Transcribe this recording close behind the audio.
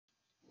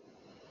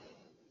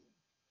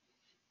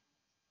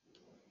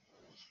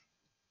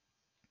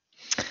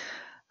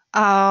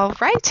All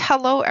right.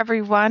 Hello,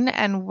 everyone,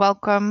 and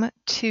welcome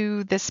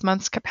to this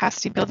month's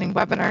capacity building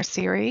webinar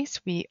series.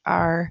 We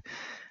are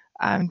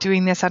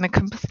doing this on a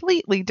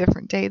completely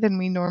different day than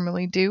we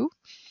normally do.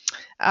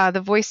 The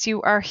voice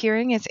you are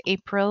hearing is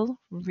April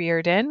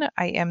Reardon.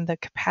 I am the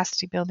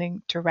capacity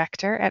building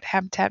director at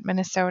Habitat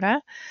Minnesota.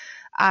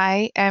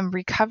 I am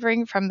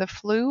recovering from the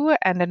flu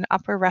and an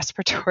upper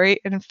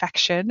respiratory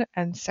infection,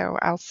 and so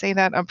I'll say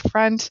that up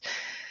front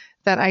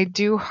that I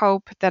do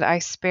hope that I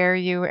spare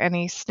you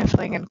any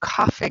sniffling and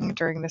coughing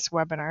during this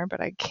webinar, but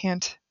I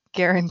can't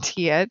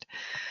guarantee it.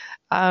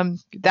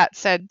 That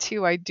said,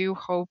 too, I do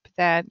hope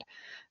that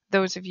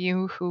those of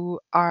you who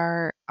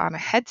are on a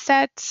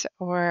headset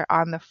or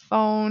on the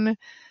phone,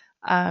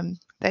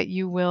 that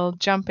you will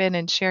jump in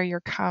and share your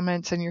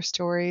comments and your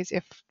stories,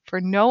 if for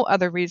no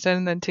other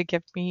reason than to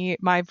give me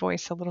my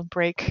voice a little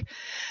break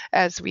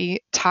as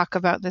we talk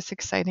about this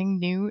exciting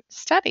new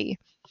study.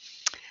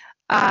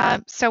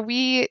 So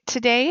we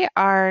today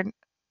are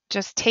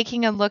just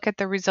taking a look at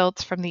the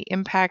results from the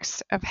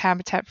Impacts of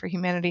Habitat for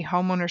Humanity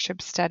homeownership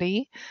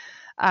study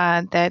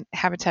that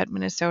Habitat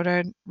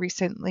Minnesota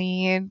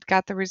recently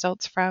got the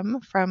results from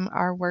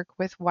our work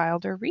with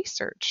Wilder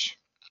Research.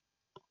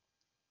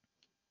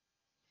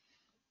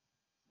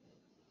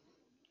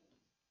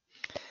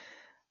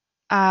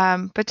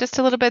 But just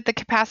a little bit, the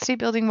capacity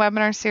building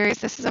webinar series,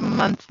 this is a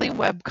monthly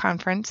web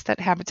conference that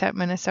Habitat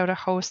Minnesota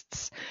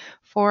hosts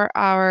for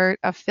our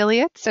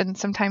affiliates, and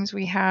sometimes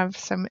we have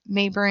some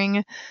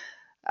neighboring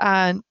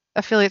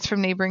affiliates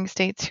from neighboring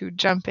states who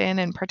jump in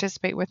and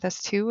participate with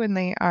us too, and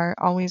they are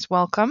always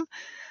welcome.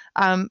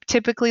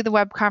 Typically, the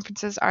web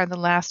conferences are the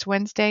last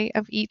Wednesday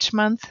of each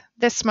month.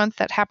 This month,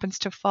 that happens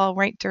to fall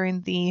right during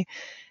the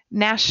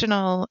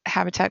National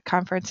Habitat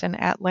Conference in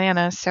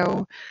Atlanta,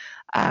 so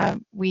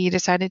we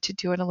decided to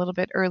do it a little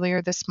bit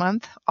earlier this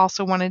month.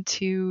 Also wanted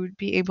to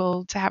be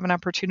able to have an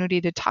opportunity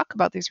to talk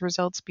about these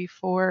results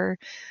before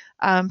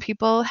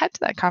people head to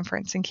that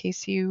conference in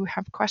case you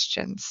have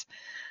questions.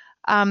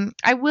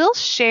 I will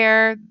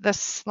share the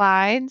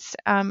slides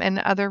and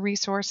other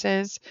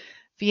resources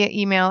via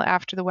email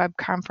after the web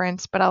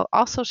conference, but I'll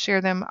also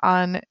share them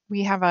on,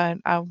 we have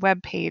a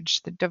web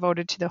page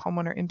devoted to the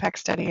homeowner impact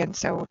study, and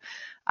so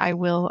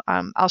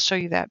I'll show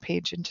you that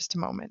page in just a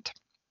moment.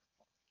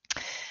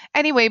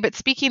 Anyway, but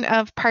speaking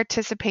of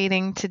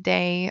participating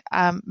today,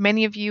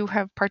 many of you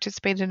have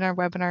participated in our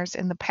webinars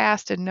in the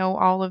past and know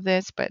all of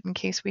this, but in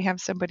case we have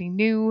somebody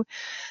new,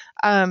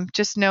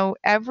 just know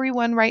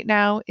everyone right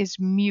now is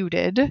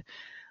muted.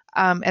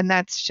 And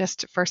that's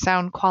just for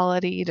sound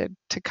quality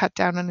to cut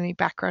down on any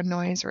background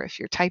noise or if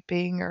you're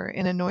typing or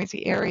in a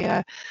noisy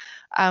area.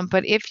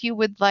 But if you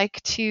would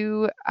like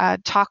to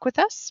talk with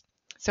us,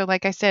 so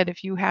like I said,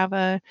 if you have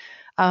a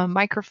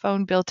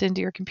microphone built into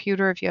your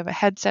computer, if you have a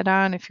headset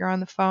on, if you're on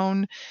the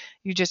phone,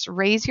 you just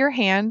raise your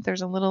hand.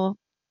 There's a little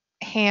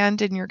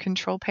hand in your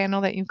control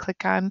panel that you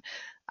click on.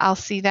 I'll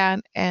see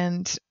that,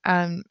 and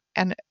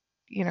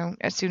you know,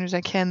 as soon as I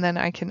can, then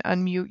I can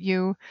unmute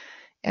you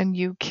and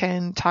you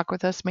can talk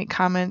with us, make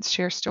comments,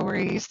 share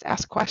stories,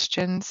 ask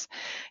questions.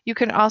 You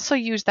can also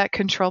use that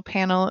control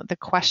panel, the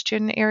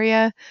question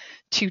area,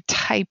 to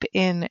type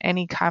in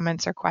any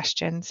comments or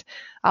questions.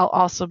 I'll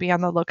also be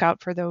on the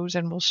lookout for those,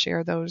 and we'll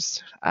share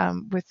those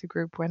with the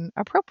group when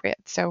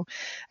appropriate. So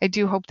I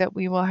do hope that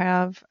we will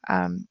have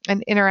an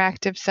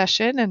interactive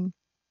session, and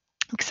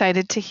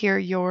excited to hear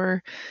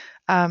your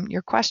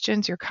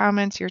questions, your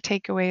comments, your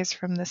takeaways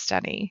from the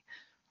study.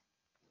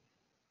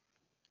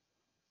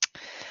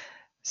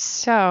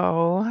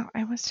 So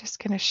I was just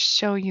going to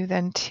show you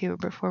then too,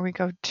 before we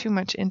go too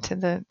much into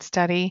the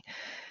study.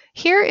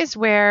 Here is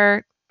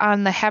where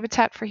on the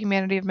Habitat for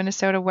Humanity of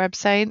Minnesota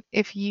website,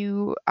 if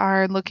you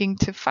are looking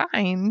to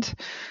find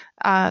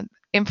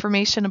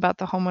information about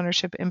the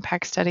homeownership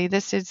impact study,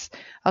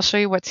 I'll show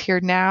you what's here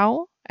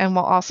now, and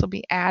we'll also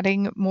be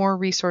adding more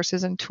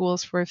resources and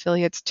tools for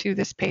affiliates to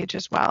this page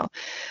as well.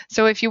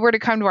 So if you were to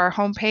come to our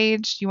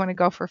homepage, you want to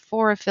go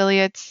for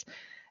affiliates,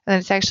 and then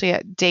it's actually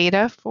at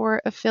data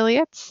for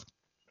affiliates.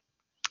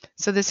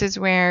 So this is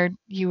where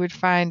you would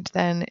find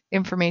then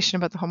information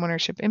about the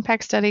homeownership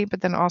impact study, but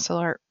then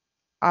also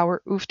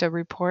our UFTA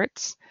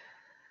reports.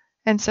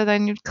 And so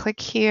then you'd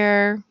click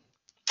here.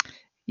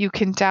 You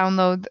can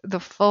download the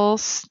full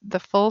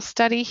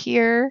study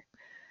here.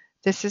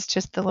 This is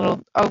just the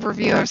little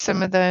overview of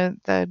some of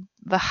the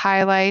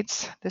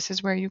highlights. This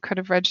is where you could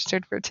have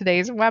registered for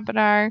today's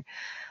webinar.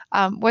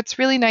 What's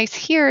really nice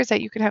here is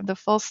that you can have the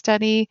full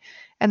study,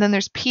 and then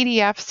there's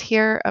PDFs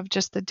here of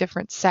just the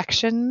different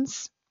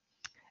sections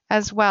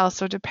as well.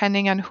 So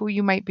depending on who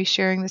you might be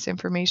sharing this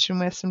information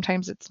with,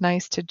 sometimes it's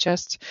nice to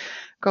just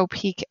go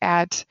peek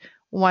at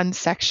one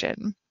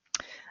section.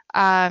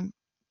 We'll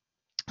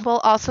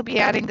also be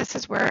adding, this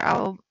is where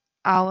I'll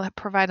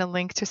provide a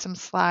link to some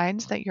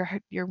slides that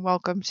you're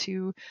welcome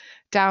to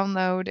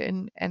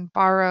download and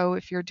borrow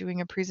if you're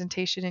doing a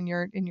presentation in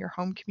your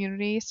home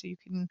community. So you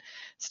can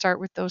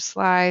start with those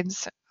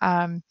slides.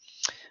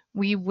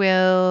 We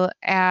will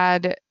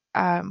add,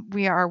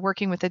 we are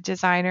working with a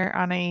designer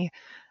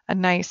on a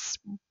nice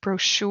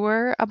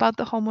brochure about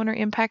the homeowner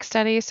impact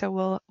study.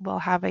 So we'll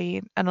have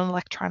an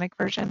electronic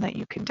version that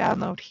you can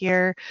download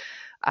here.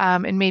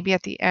 And maybe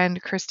at the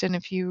end, Kristen,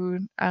 if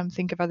you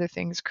think of other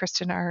things,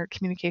 Kristen, our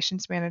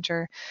communications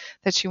manager,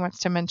 that she wants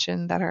to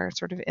mention that are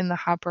sort of in the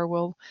hopper,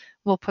 we'll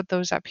put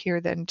those up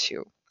here then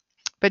too.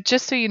 But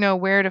just so you know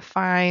where to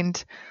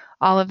find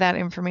all of that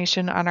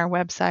information on our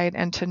website,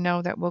 and to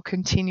know that we'll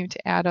continue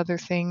to add other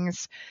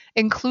things,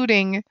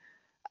 including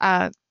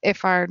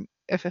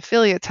if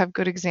affiliates have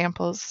good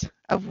examples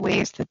of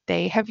ways that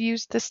they have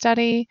used the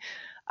study,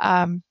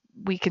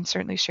 we can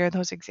certainly share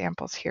those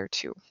examples here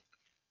too.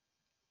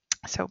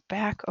 So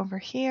back over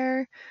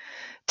here.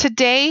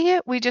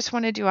 Today, we just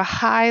want to do a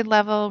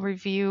high-level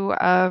review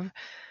of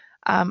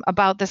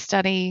about the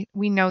study.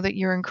 We know that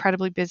you're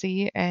incredibly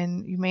busy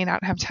and you may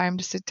not have time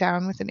to sit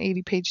down with an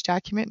 80-page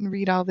document and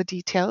read all the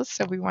details.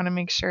 So we want to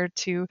make sure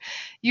to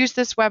use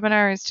this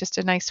webinar as just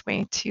a nice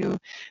way to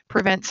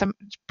present some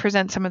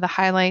of the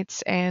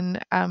highlights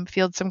and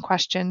field some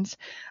questions.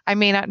 I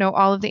may not know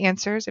all of the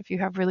answers if you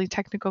have really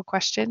technical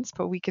questions,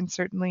 but we can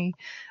certainly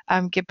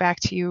get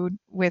back to you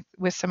with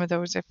some of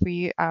those if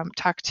we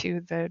talk to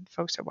the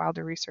folks at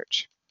Wilder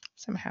Research.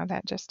 Somehow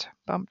that just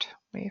bumped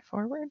way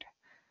forward.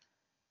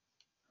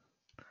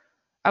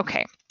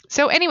 Okay,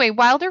 so anyway,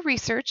 Wilder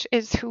Research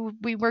is who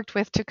we worked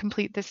with to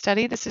complete this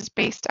study. This is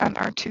based on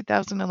our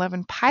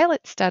 2011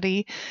 pilot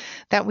study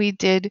that we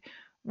did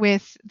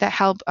with the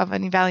help of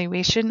an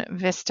evaluation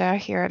Vista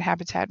here at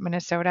Habitat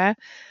Minnesota.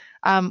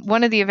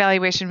 One of the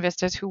evaluation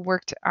Vistas who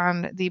worked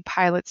on the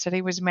pilot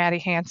study was Maddie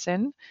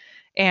Hansen.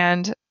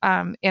 And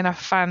in a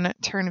fun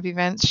turn of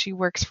events, she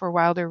works for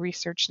Wilder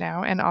Research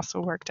now and also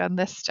worked on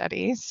this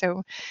study.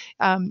 So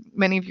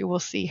many of you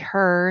will see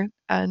her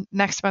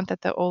next month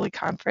at the OLE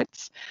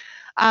conference.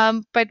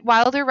 But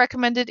Wilder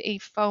recommended a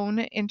phone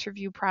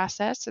interview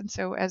process. And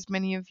so as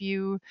many of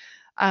you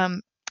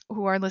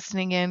who are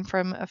listening in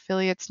from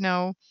affiliates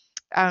know,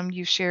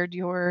 you shared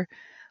your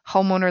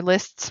homeowner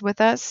lists with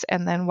us,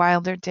 and then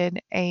Wilder did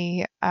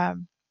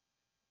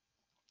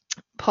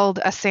pulled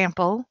a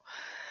sample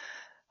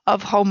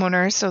of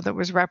homeowners, so that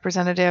was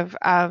representative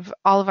of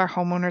all of our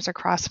homeowners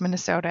across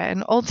Minnesota,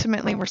 and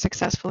ultimately we're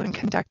successful in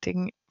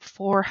conducting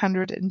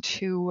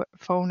 402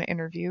 phone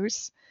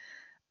interviews.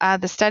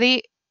 The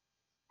study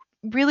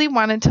really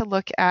wanted to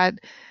look at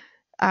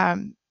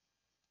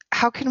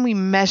how can we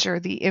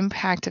measure the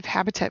impact of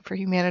Habitat for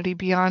Humanity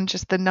beyond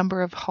just the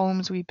number of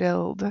homes we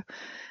build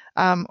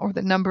or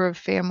the number of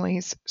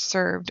families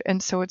served.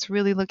 And so it's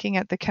really looking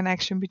at the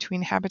connection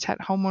between habitat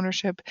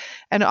homeownership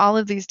and all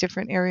of these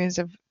different areas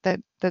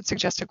that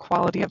suggest a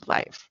quality of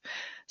life.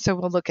 So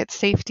we'll look at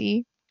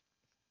safety,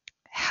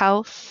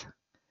 health,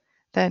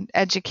 then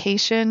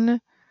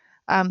education,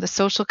 the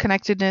social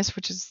connectedness,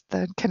 which is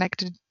the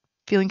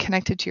feeling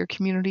connected to your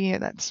community,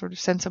 that sort of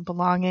sense of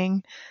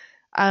belonging.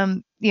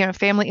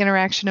 Family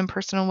interaction and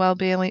personal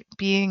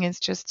well-being is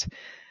just,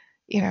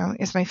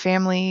 is my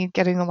family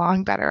getting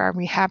along better? Are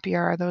we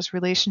happier? Are those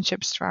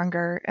relationships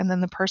stronger? And then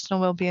the personal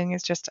well-being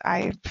is just,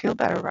 I feel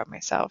better about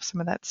myself,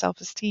 some of that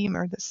self-esteem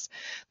or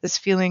this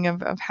feeling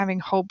of having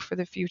hope for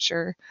the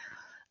future.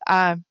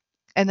 And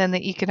then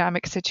the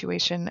economic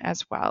situation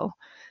as well.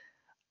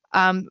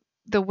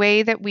 The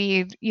way that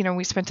we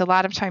spent a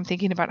lot of time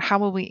thinking about how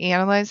will we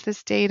analyze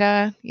this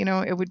data.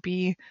 It would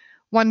be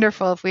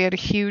wonderful if we had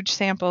huge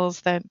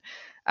samples that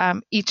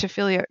each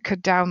affiliate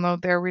could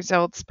download their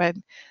results, but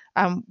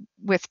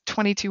with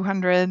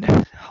 2,200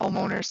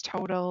 homeowners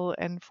total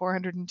and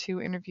 402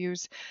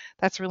 interviews,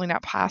 that's really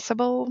not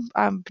possible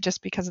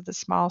just because of the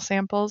small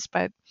samples.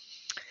 But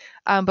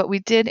we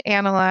did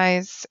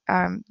analyze,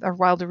 or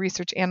Wilder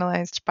Research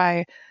analyzed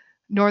by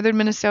northern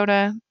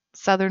Minnesota,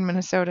 southern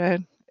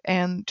Minnesota,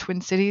 and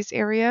Twin Cities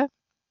area.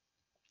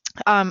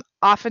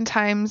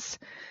 Oftentimes,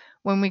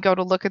 when we go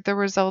to look at the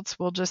results,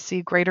 we'll just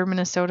see greater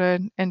Minnesota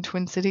and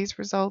Twin Cities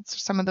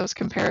results, some of those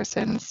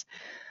comparisons.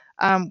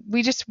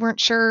 We just weren't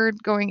sure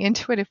going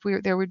into it if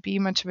there would be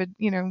much of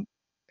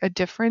a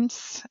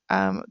difference.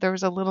 There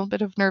was a little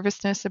bit of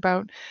nervousness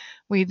about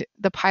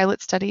the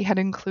pilot study had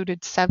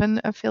included 7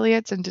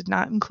 affiliates and did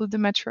not include the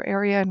metro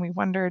area, and we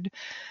wondered,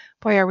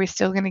 boy, are we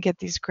still going to get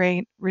these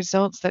great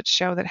results that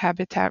show that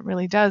Habitat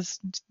really does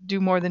do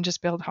more than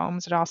just build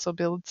homes. It also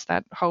builds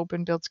that hope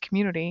and builds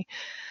community.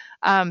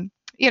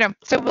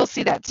 So we'll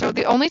see that. So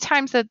the only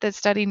times that the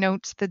study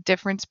notes the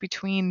difference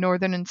between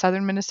northern and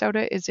southern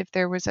Minnesota is if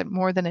there was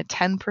more than a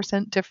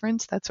 10%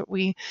 difference. That's what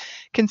we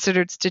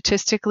considered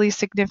statistically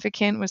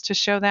significant, was to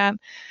show that.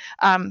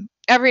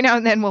 Every now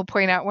and then we'll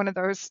point out one of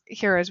those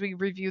here as we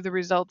review the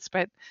results,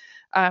 but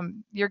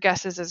your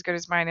guess is as good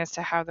as mine as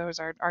to how those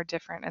are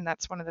different. And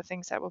that's one of the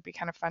things that will be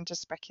kind of fun to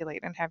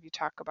speculate and have you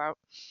talk about.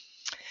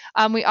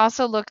 We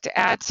also looked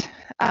at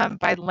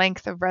by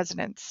length of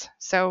residence.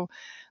 So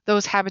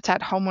those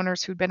Habitat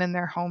homeowners who'd been in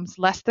their homes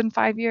less than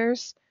 5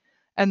 years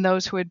and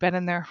those who had been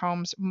in their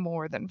homes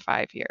more than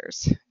 5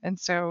 years. And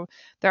so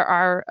there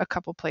are a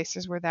couple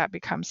places where that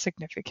becomes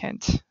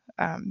significant.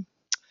 All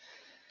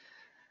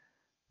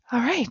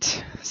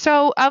right.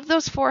 So of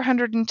those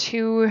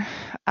 402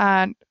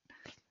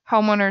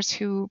 homeowners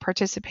who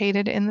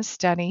participated in the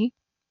study.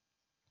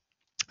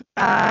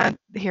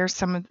 Here's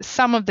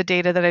some of the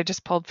data that I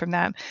just pulled from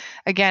that.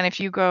 Again, if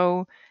you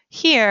go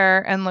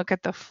here and look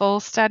at the full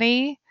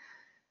study,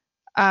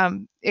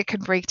 it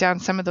could break down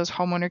some of those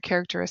homeowner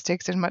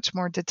characteristics in much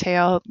more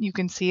detail. You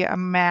can see a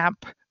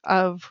map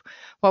of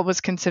what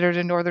was considered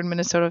a northern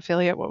Minnesota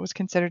affiliate, what was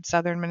considered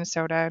southern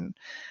Minnesota.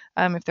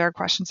 And if there are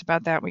questions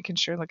about that, we can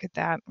sure look at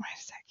that. Why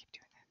does that keep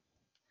doing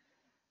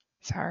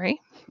that? Sorry.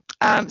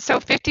 So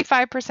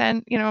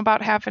 55%,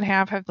 about half and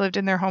half, have lived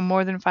in their home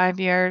more than 5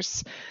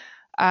 years.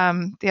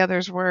 The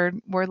others were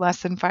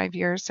less than 5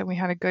 years, so we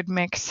had a good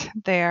mix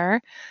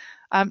there.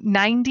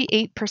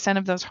 98%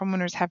 of those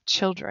homeowners have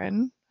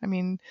children. I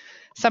mean,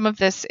 some of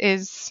this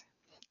is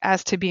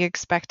as to be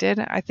expected.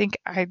 I think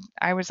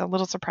I was a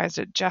little surprised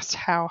at just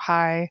how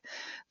high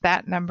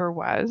that number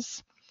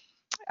was.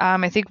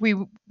 I think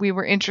we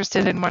were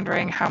interested in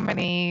wondering how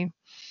many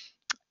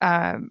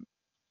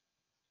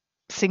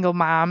single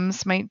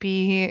moms might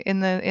be in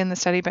the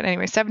study, but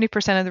anyway,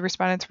 70% of the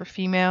respondents were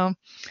female.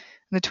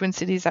 In the Twin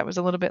Cities, that was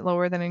a little bit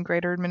lower than in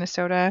greater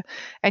Minnesota,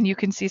 and you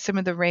can see some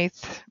of the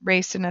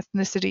race and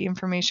ethnicity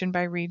information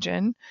by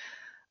region.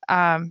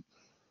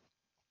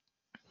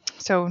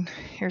 So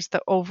here's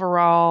the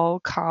overall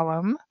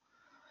column.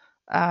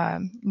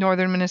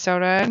 Northern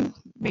Minnesota,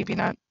 maybe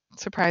not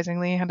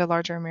surprisingly, had a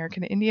larger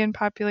American Indian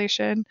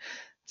population.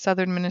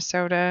 Southern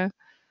Minnesota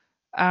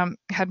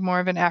had more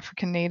of an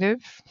African Native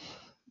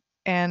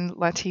and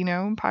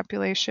Latino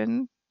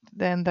population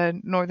than the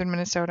Northern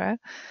Minnesota.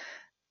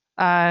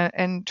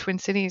 And Twin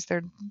Cities,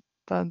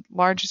 the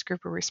largest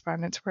group of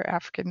respondents were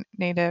African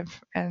Native,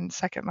 and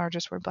second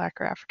largest were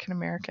Black or African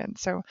American.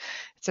 So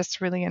it's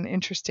just really an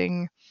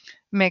interesting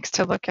mix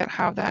to look at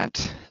how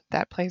that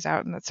plays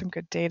out, and that's some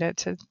good data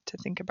to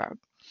think about.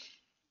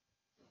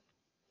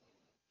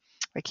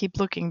 I keep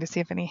looking to see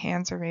if any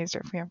hands are raised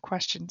or if we have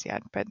questions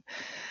yet. But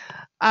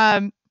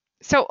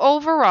so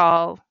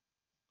overall,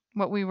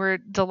 what we were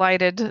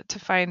delighted to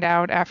find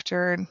out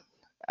after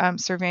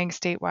surveying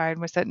statewide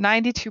was that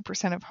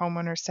 92% of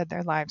homeowners said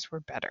their lives were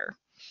better.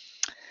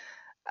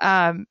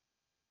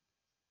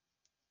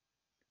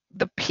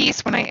 The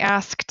piece, when I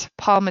asked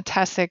Paul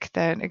Matesic,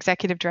 the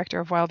executive director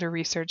of Wilder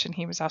Research, and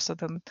he was also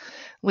the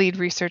lead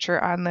researcher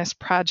on this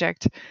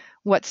project,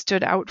 what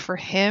stood out for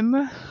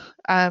him,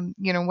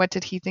 what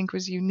did he think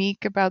was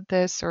unique about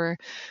this, or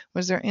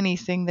was there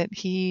anything that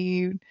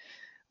he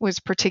was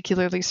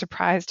particularly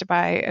surprised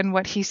by? And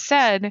what he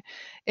said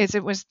is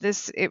it was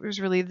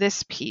really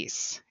this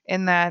piece,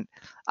 in that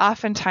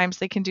oftentimes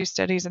they can do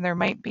studies and there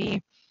might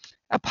be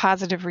a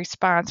positive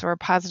response or a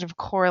positive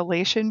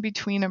correlation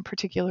between a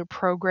particular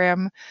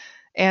program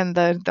and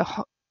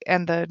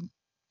the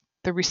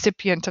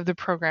recipient of the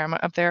program,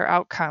 of their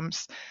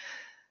outcomes.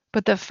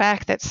 But the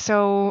fact that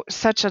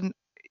such a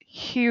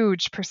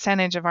huge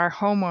percentage of our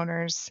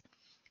homeowners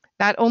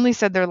not only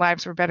said their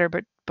lives were better,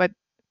 but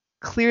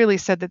clearly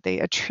said that they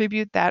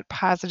attribute that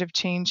positive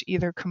change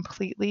either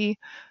completely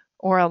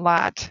or a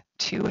lot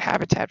to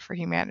Habitat for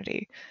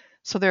Humanity.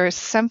 So there is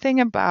something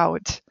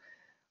about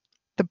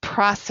the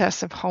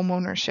process of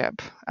homeownership,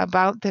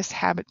 about this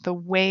the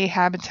way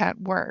Habitat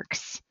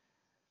works,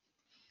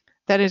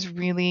 that is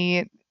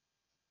really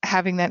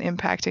having that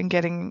impact and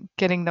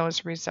getting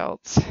those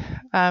results.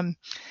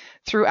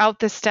 Throughout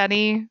the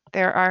study,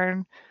 there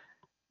are,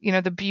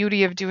 the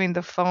beauty of doing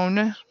the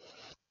phone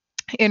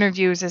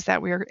interviews is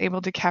that we are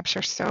able to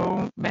capture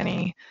so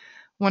many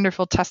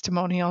wonderful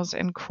testimonials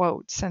and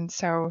quotes. And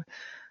so,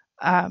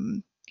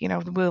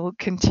 we'll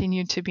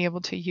continue to be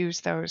able to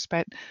use those.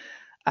 But,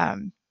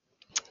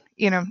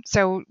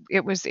 so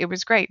it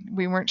was great.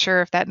 We weren't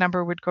sure if that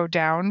number would go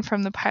down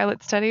from the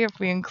pilot study if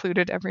we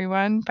included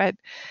everyone. But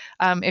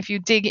if you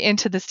dig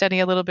into the study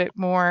a little bit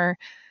more,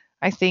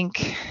 I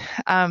think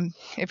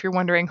if you're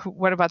wondering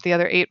what about the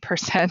other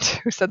 8%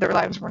 who said their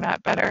lives were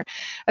not better,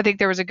 I think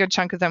there was a good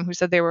chunk of them who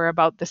said they were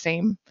about the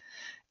same.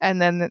 And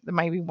then there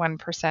might be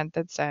 1%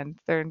 that said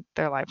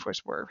their life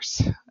was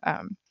worse,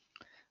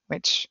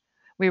 which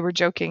we were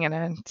joking in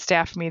a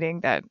staff meeting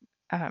that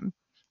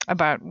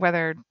about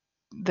whether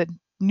the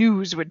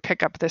news would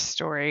pick up this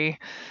story,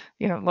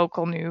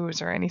 local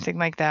news or anything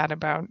like that,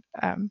 about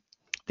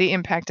the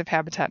impact of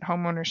Habitat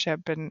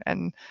homeownership.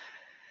 And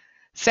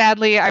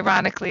sadly,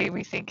 ironically,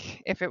 we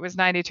think if it was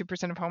 92%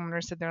 of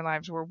homeowners said their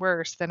lives were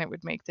worse, then it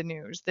would make the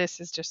news.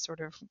 This is just sort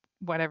of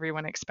what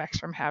everyone expects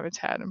from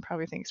Habitat and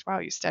probably thinks, wow,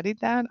 you studied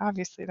that?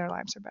 Obviously, their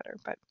lives are better.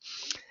 But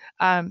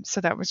so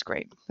that was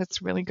great.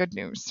 That's really good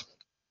news.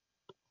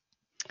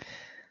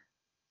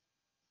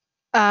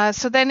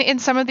 So then in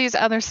some of these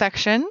other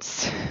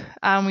sections,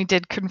 we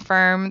did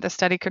confirm, the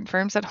study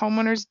confirms that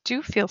homeowners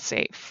do feel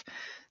safe.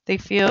 They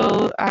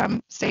feel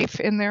safe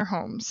in their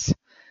homes.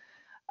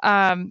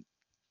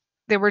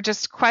 There were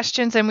just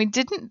questions, and we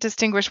didn't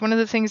distinguish. One of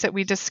the things that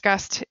we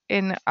discussed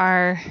in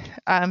our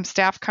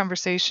staff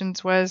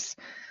conversations was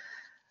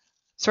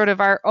sort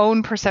of our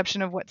own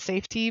perception of what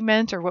safety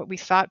meant or what we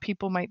thought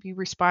people might be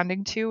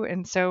responding to.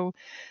 And so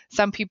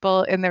some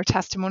people in their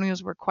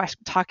testimonials were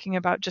talking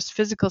about just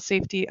physical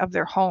safety of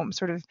their home,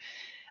 sort of,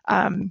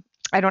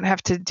 I don't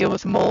have to deal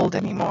with mold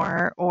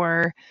anymore,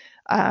 or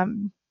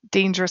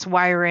dangerous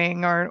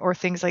wiring, or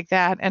things like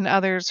that. And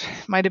others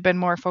might have been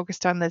more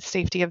focused on the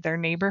safety of their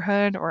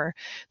neighborhood or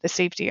the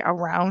safety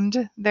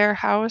around their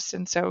house.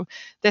 And so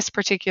this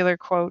particular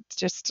quote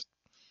just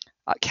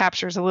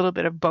captures a little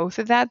bit of both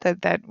of that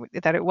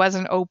it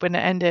wasn't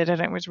open-ended,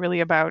 and it was really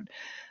about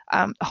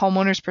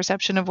homeowners'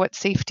 perception of what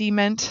safety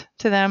meant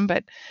to them.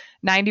 But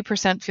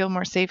 90% feel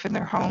more safe in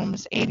their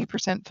homes,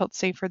 80% felt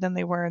safer than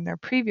they were in their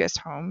previous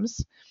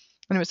homes,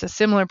 and it was a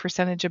similar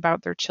percentage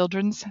about their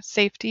children's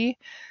safety.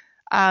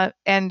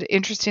 And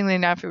interestingly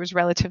enough, it was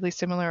relatively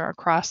similar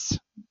across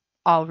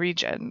all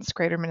regions,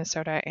 Greater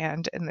Minnesota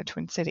and in the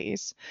Twin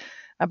Cities,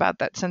 about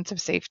that sense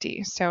of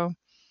safety. So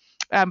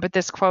but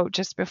this quote,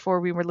 just before,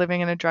 we were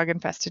living in a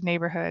drug-infested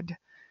neighborhood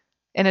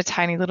in a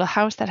tiny little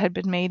house that had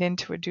been made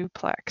into a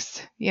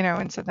duplex,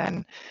 and so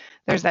then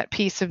there's that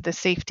piece of the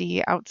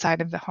safety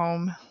outside of the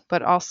home,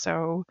 but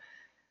also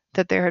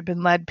that there had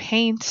been lead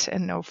paint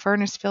and no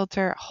furnace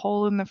filter, a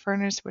hole in the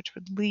furnace which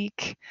would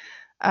leak.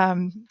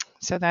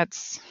 So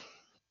that's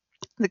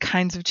the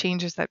kinds of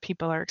changes that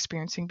people are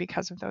experiencing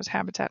because of those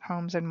habitat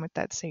homes and with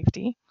that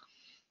safety.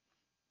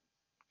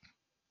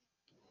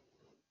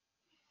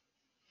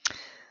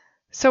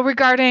 So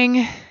regarding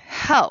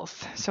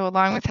health, so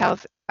along with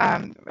health,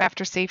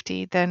 after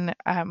safety, then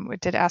we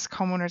did ask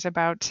homeowners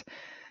about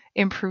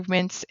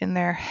improvements in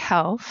their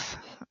health.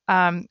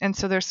 And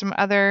so there's some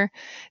other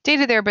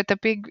data there, but the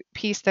big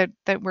piece that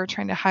we're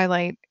trying to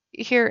highlight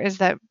here is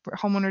that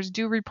homeowners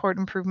do report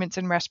improvements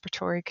in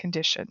respiratory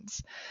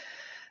conditions.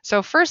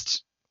 So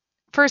first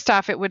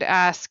off, it would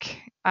ask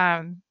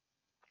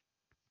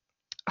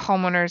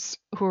homeowners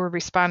who were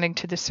responding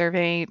to the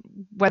survey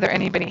whether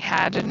anybody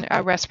had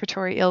a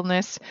respiratory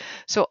illness.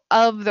 So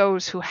of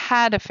those who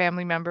had a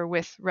family member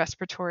with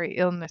respiratory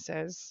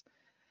illnesses,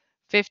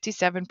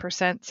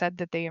 57% said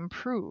that they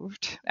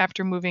improved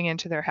after moving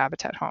into their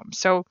habitat home.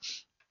 So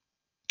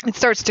it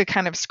starts to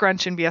kind of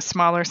scrunch and be a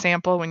smaller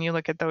sample when you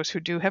look at those who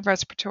do have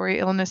respiratory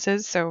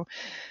illnesses. So,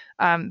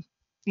 so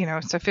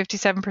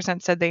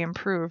 57% said they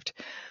improved.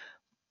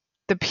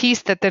 The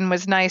piece that then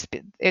was nice,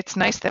 it's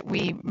nice that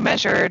we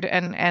measured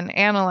and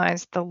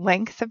analyzed the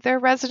length of their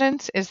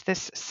residence, is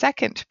this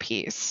second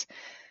piece,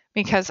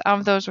 because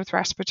of those with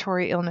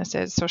respiratory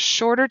illnesses. So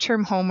shorter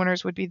term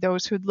homeowners would be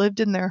those who'd lived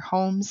in their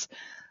homes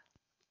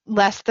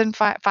less than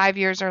 5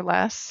 years or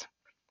less.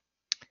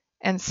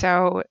 And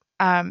so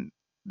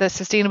the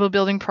Sustainable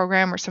Building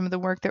Program, or some of the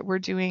work that we're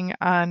doing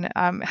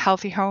on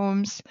healthy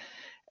homes,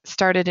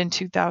 started in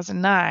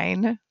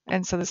 2009.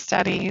 And so the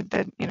study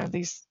that,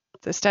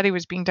 the study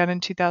was being done in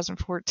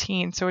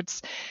 2014. So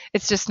it's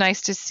just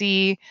nice to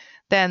see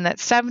then that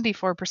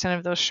 74%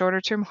 of those shorter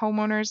term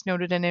homeowners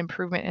noted an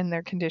improvement in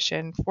their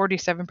condition.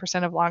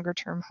 47% of longer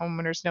term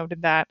homeowners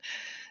noted that.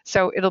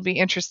 So it'll be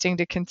interesting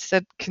to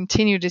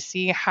continue to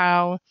see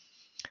how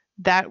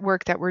that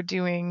work that we're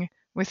doing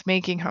with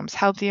making homes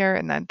healthier,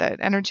 and that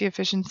energy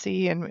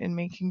efficiency, and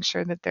making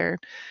sure that they're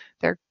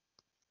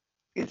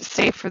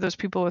safe for those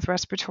people with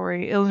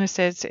respiratory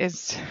illnesses,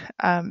 is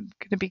going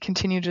to be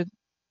continued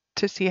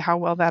to see how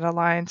well that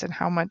aligns and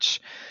how much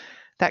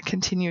that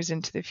continues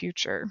into the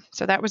future.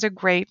 So that was a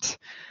great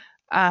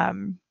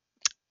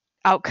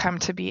outcome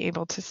to be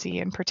able to see,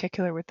 in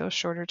particular with those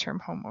shorter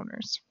term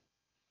homeowners.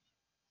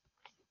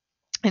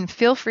 And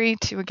feel free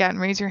to, again,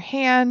 raise your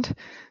hand,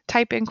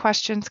 type in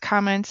questions,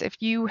 comments. If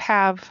you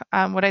have,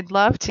 what I'd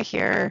love to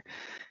hear,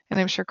 and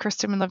I'm sure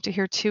Kristen would love to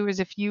hear too, is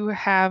if you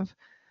have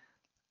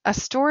a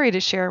story to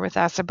share with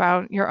us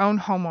about your own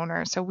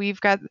homeowner. So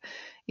we've got,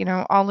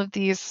 all of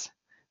this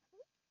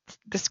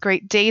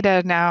great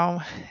data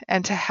now,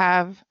 and to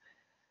have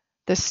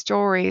the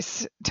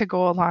stories to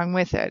go along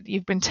with it.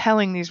 You've been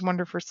telling these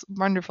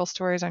wonderful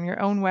stories on your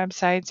own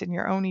websites and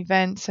your own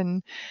events,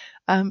 and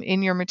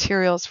in your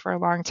materials for a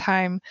long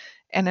time,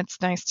 and it's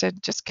nice to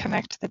just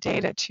connect the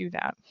data to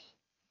that.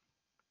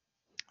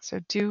 So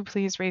do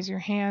please raise your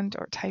hand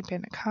or type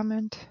in a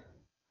comment.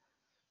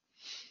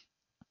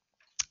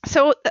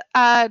 So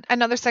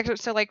another sector,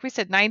 so like we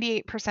said,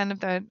 98% of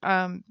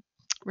the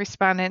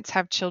respondents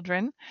have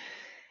children,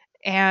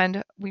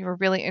 and we were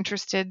really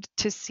interested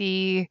to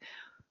see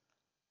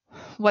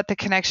what the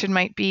connection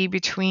might be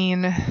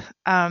between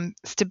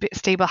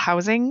stable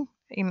housing,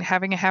 in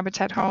having a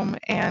habitat home,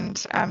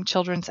 and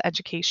children's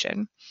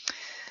education.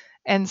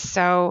 And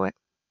so,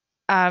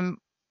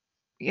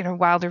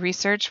 while the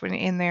research, when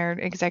in their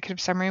executive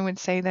summary, would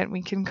say that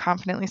we can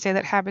confidently say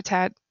that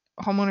habitat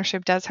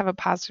homeownership does have a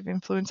positive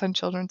influence on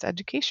children's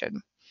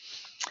education.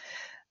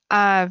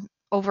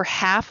 Over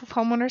half of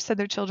homeowners said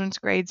their children's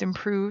grades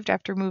improved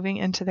after moving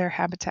into their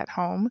habitat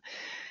home.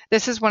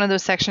 This is one of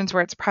those sections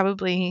where it's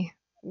probably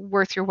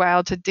worth your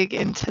while to dig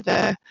into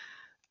the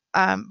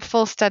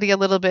full study a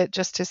little bit,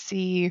 just to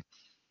see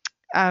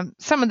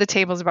some of the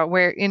tables about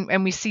where,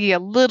 and we see a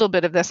little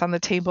bit of this on the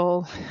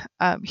table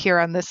here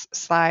on this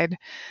slide,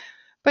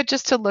 but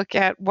just to look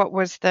at what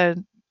was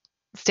the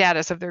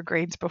status of their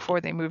grades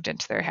before they moved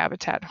into their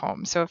habitat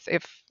home. So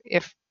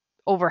if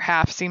over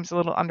half seems a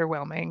little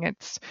underwhelming,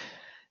 it's,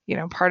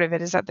 part of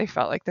it is that they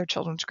felt like their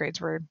children's grades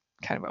were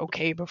kind of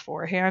okay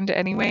beforehand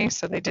anyway,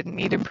 so they didn't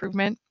need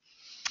improvement.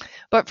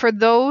 But for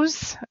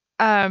those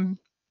families,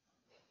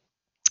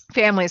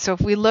 so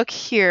if we look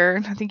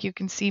here, I think you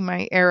can see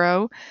my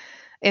arrow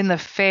in the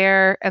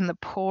fair and the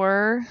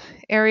poor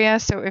area.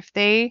 So if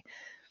the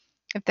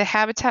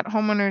habitat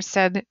homeowners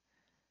said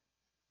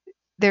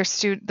their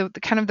student,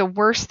 the kind of the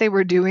worse they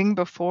were doing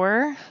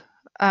before,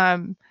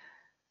 the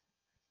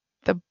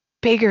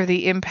bigger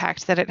the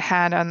impact that it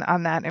had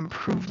on that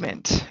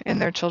improvement in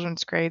their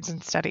children's grades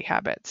and study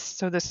habits.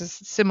 So this is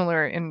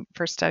similar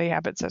for study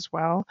habits as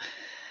well.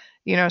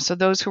 So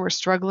those who were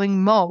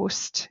struggling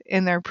most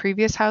in their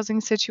previous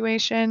housing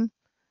situation,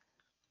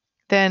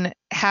 then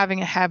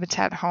having a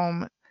habitat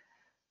home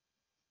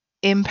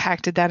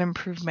impacted that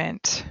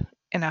improvement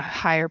in a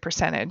higher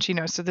percentage.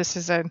 So this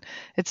is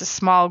it's a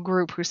small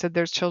group who said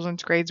their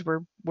children's grades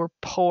were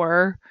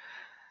poor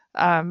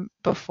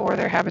before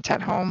their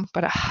habitat home,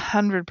 but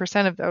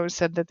 100% of those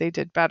said that they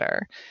did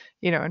better,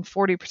 and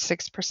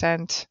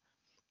 46%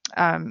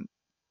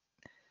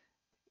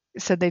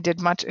 said they did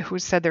much, who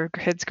said their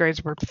kids'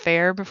 grades were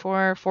fair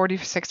before,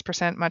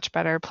 46% much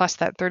better, plus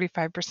that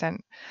 35%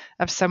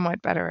 of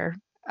somewhat better.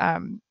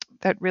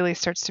 That really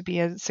starts to be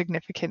a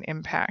significant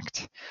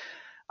impact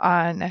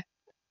on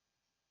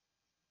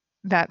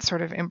that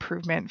sort of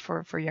improvement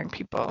for young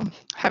people.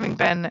 Having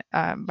been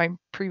my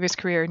previous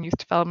career in youth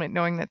development,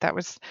 knowing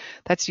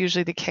that's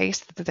usually the case,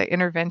 that the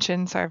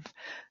interventions have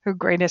the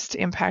greatest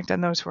impact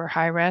on those who are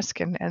high risk,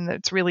 and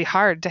it's really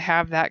hard to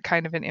have that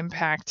kind of an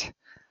impact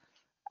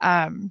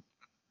on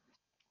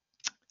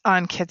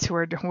kids who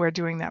are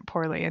doing that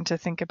poorly, and to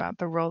think about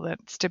the role that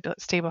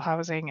stable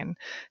housing and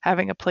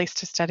having a place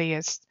to study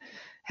is,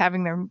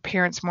 having their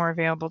parents more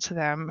available to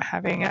them,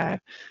 having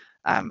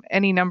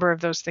any number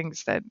of those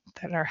things that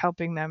are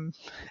helping them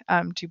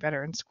do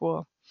better in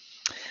school.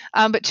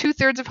 But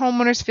 2/3 of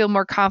homeowners feel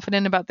more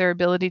confident about their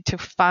ability to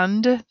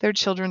fund their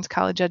children's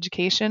college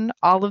education.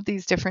 All of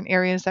these different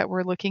areas that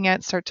we're looking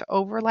at start to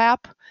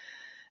overlap,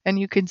 and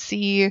you can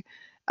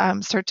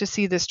start to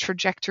see this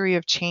trajectory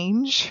of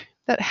change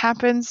that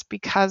happens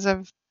because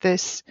of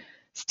this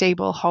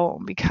stable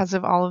home, because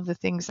of all of the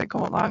things that go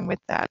along with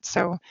that.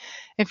 So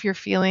if you're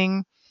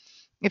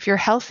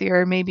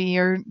healthier, maybe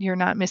you're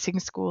not missing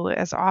school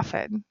as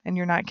often and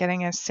you're not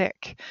getting as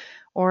sick.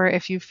 Or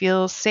if you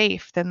feel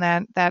safe, then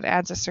that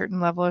adds a certain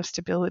level of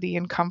stability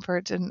and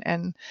comfort,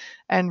 and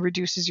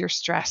reduces your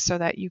stress so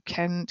that you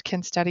can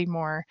study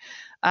more.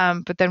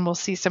 But then we'll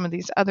see some of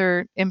these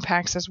other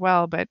impacts as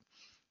well, but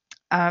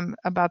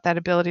about that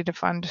ability to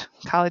fund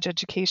college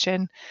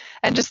education.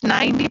 And just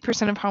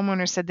 90% of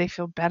homeowners said they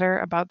feel better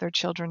about their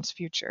children's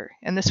future.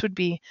 And this would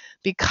be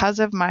because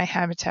of my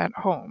habitat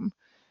home.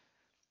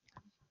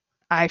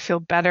 I feel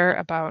better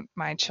about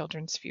my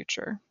children's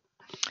future.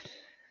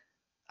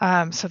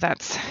 So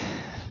that's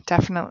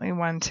definitely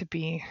one to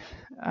be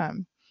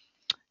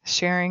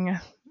sharing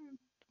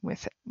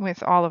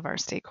with all of our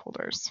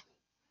stakeholders.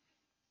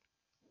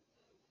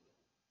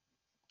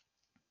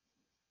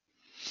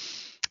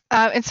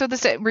 And so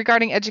this,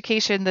 regarding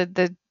education,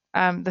 the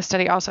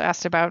study also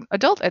asked about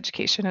adult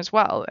education as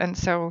well. And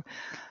so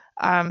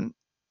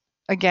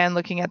again,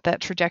 looking at that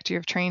trajectory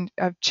of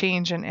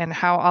change and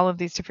how all of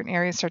these different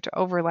areas start to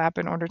overlap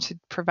in order to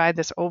provide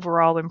this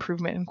overall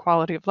improvement in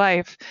quality of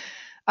life.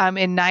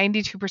 In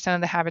 92%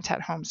 of the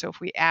habitat homes, so if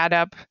we add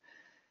up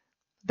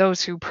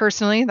those the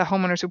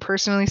homeowners who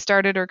personally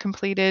started or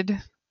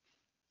completed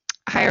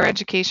higher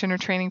education or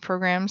training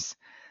programs,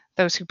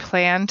 those who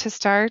plan to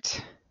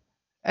start,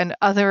 and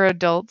other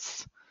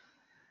adults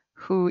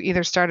who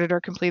either started or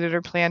completed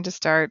or plan to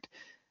start,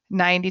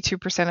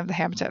 92% of the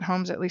habitat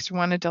homes, at least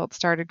one adult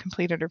started,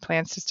 completed, or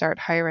plans to start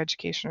higher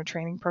education or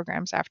training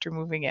programs after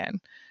moving in.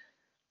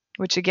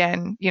 Which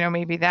again,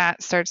 maybe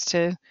that starts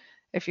to,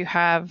 if you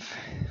have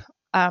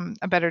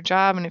a better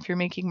job and if you're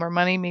making more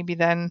money, maybe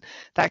then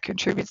that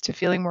contributes to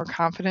feeling more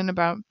confident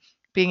about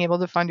being able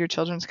to fund your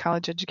children's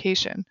college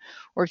education.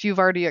 Or if you've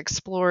already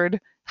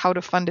explored how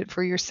to fund it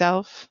for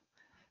yourself,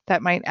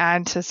 that might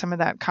add to some of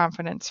that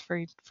confidence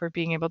for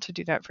being able to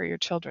do that for your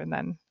children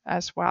then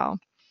as well.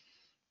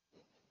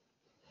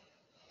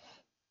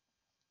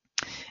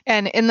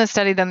 And in the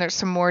study, then there's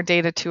some more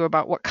data too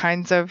about what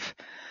kinds of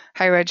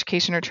higher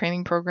education or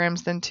training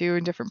programs then too,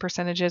 in different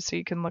percentages. So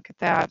you can look at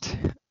that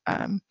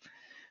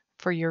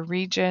for your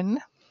region.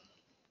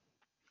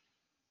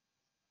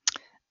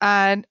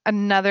 And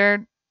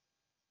another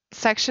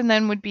section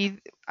then would be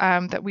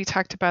that we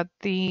talked about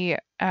the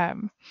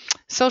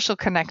social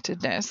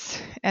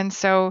connectedness. And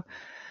so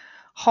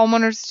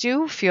homeowners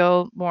do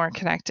feel more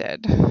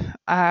connected.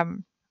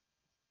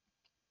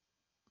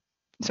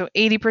 So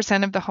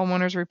 80% of the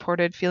homeowners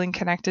reported feeling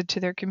connected to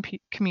their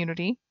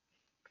community.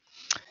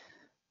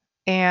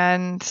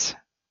 And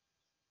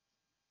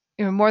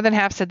more than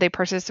half said they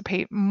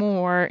participate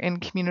more in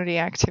community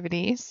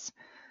activities.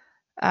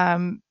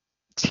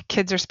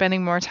 Kids are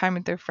spending more time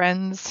with their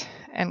friends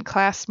and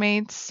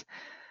classmates.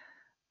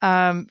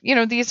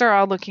 These are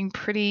all looking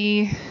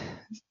pretty,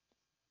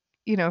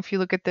 if you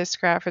look at this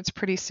graph, it's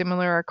pretty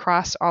similar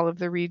across all of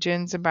the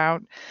regions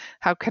about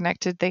how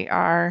connected they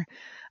are.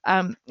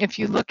 If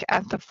you look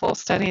at the full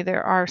study,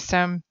 there are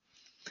some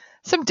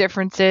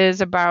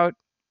differences about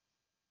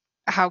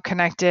how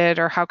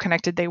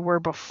connected they were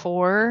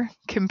before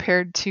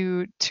compared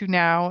to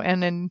now.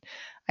 And then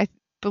I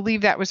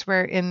believe that was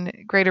where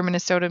in greater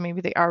Minnesota,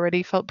 maybe they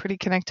already felt pretty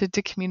connected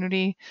to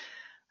community.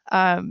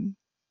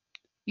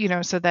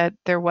 So that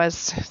there was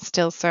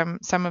still some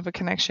of a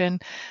connection.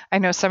 I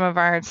know some of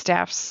our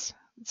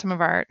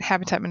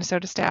Habitat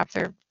Minnesota staff,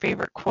 their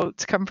favorite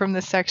quotes come from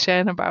this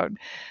section about,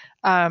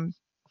 because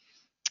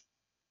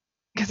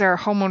there are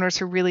homeowners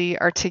who really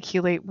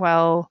articulate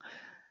well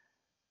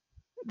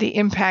the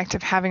impact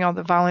of having all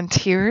the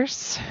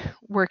volunteers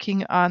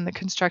working on the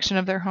construction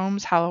of their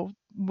homes, how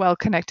well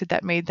connected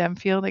that made them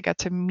feel. They got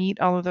to meet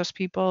all of those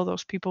people.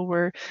 Those people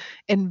were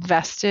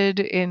invested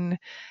in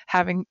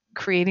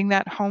creating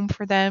that home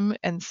for them.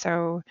 And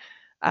so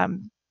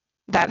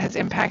that has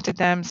impacted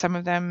them. Some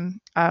of them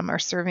are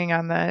serving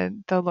on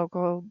the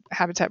local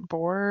Habitat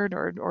board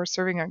or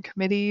serving on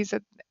committees,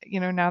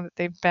 now that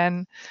they've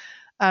been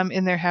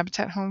in their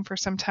Habitat home for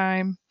some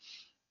time.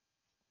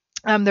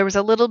 There was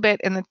a little bit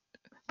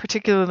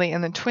particularly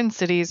in the Twin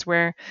Cities,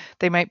 where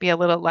they might be a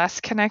little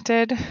less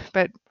connected,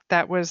 but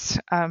that was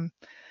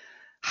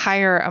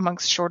higher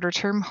amongst shorter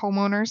term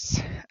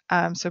homeowners.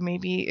 So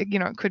maybe,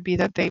 it could be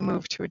that they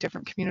moved to a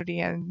different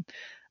community. And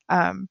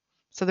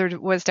so there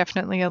was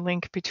definitely a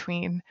link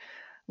between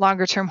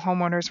longer term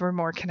homeowners were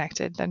more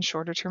connected than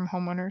shorter term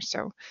homeowners.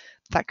 So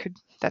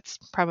that's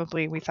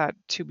probably, we thought,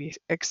 to be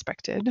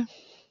expected.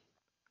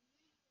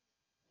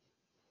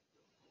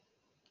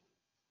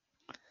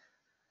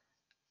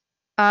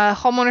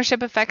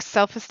 Homeownership affects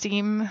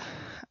self-esteem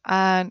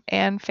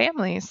and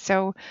families.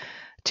 So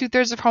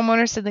 2/3 of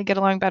homeowners said they get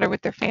along better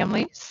with their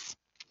families.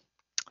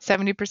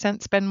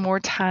 70% spend more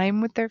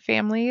time with their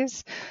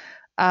families.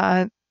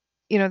 There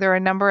are a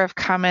number of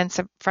comments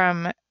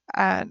from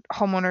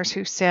homeowners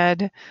who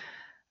said,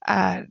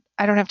 I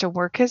don't have to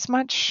work as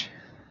much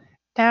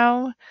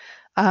now.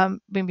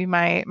 Maybe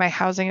my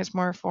housing is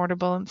more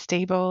affordable and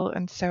stable,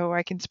 and so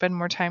I can spend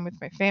more time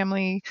with my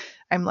family.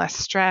 I'm less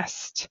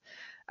stressed.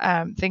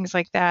 Things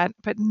like that.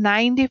 But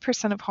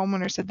 90% of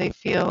homeowners said they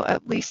feel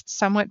at least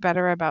somewhat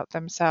better about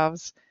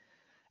themselves.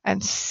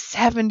 And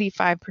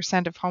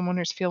 75% of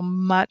homeowners feel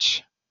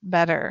much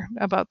better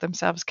about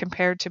themselves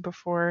compared to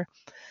before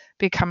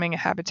becoming a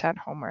Habitat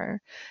homeowner.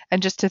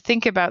 And just to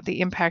think about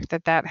the impact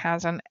that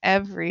has on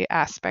every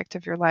aspect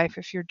of your life,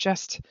 if you're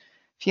just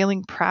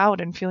feeling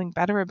proud and feeling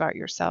better about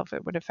yourself,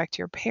 it would affect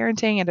your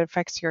parenting. It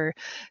affects your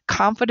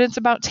confidence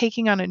about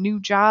taking on a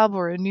new job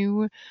or a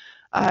new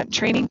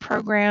training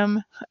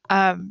program.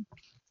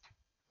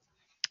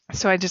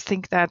 So I just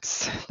think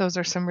those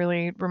are some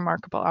really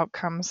remarkable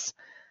outcomes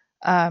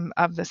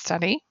of the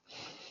study.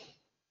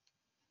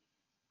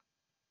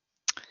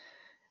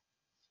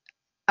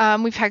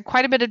 We've had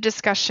quite a bit of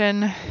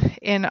discussion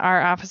in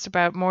our office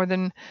about more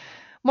than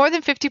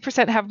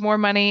 50% have more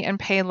money and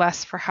pay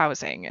less for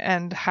housing,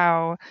 and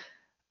how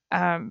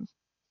I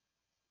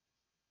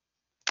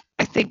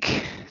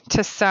think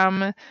to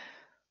some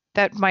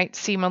that might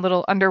seem a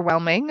little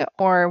underwhelming,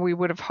 or we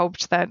would have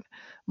hoped that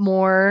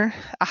a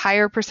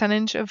higher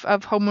percentage of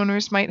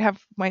homeowners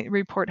might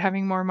report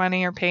having more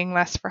money or paying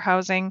less for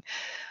housing.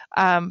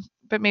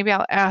 But maybe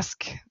I'll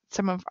ask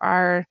some of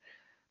our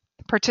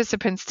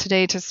participants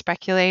today to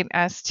speculate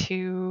as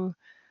to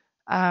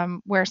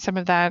where some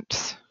of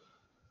that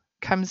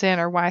comes in,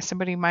 or why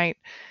somebody might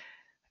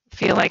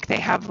feel like they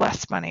have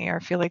less money or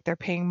feel like they're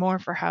paying more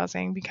for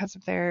housing because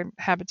of their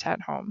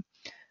Habitat home.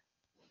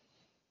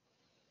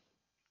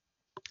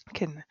 You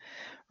can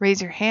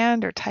raise your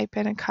hand or type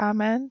in a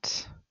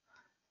comment.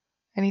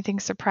 Anything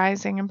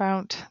surprising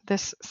about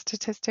this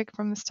statistic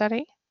from the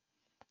study?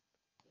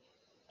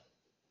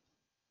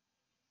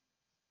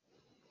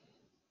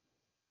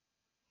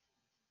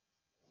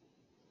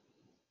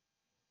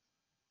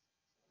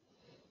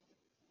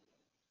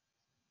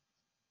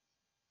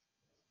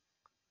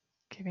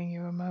 Giving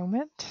you a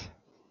moment.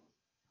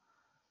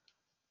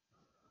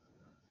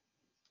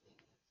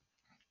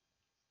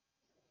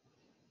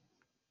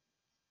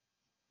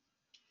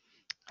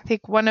 I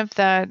think one of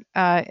the,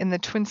 in the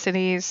Twin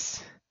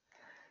Cities,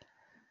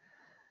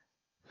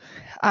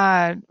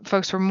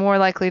 folks were more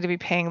likely to be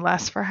paying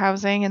less for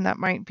housing, and that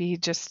might be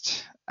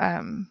just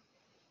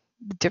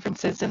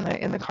differences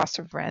in the cost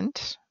of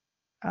rent.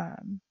 Oh,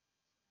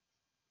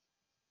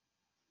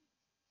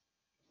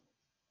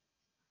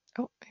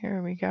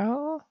 here we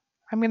go.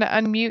 I'm going to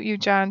unmute you,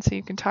 John, so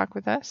you can talk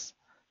with us.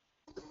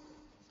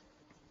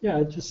 Yeah,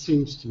 it just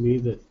seems to me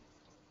that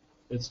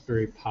it's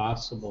very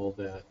possible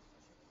that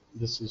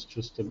this is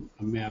just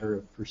a matter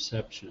of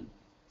perception.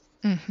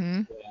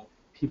 Mm-hmm. That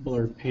people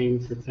are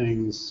paying for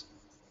things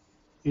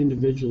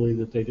individually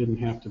that they didn't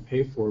have to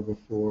pay for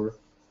before.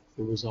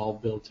 It was all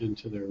built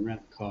into their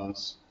rent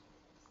costs.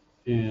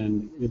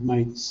 And it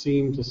might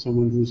seem to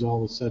someone who's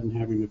all of a sudden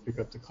having to pick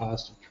up the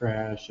cost of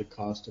trash, the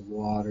cost of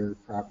water,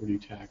 property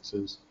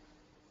taxes,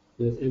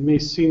 that it may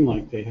seem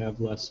like they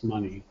have less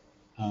money.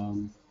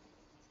 Um,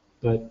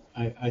 but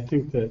I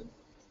think that,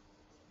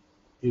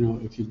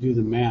 if you do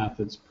the math,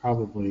 it's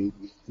probably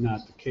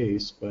not the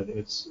case, but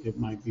it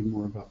might be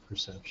more about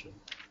perception.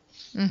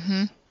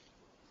 Mm-hmm.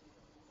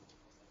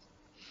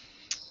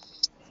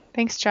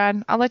 Thanks,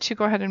 John. I'll let you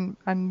go ahead and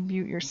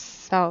unmute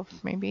yourself,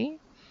 maybe.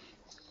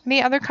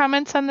 Any other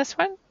comments on this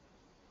one?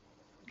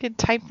 You could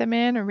type them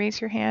in or raise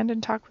your hand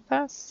and talk with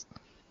us.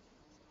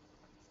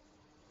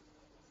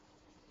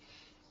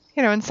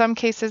 In some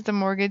cases, the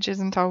mortgage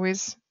isn't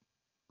always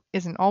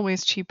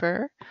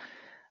cheaper.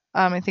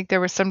 I think there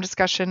was some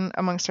discussion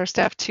amongst our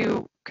staff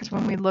too, because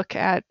when we look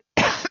at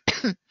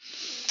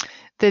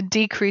the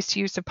decreased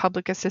use of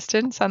public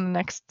assistance on the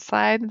next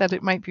slide, that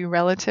it might be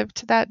relative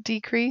to that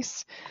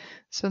decrease.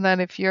 So that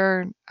if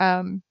you're,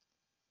 again,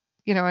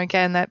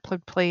 that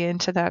would play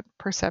into that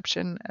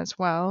perception as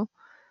well.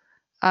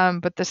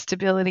 But the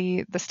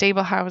stability, the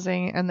stable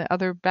housing, and the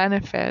other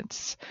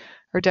benefits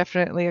are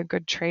definitely a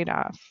good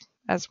trade-off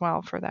as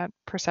well for that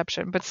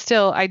perception. But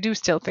still, I do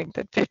still think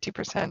that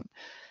 50%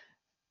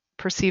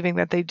 perceiving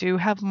that they do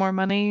have more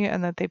money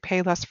and that they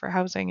pay less for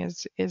housing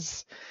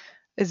is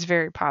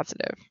very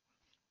positive.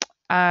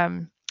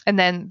 And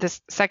then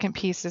this second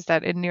piece is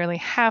that in nearly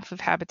half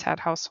of Habitat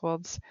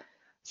households,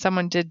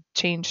 someone did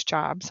change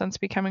jobs since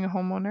becoming a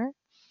homeowner.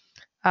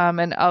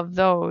 And of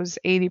those,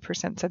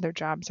 80% said their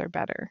jobs are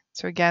better.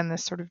 So again,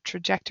 this sort of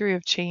trajectory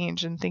of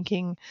change and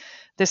thinking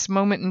this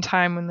moment in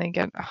time when they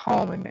get a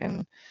home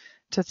and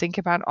to think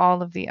about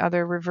all of the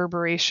other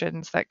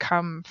reverberations that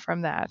come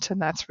from that.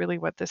 And that's really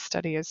what this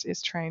study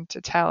is trying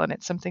to tell. And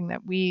it's something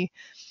that we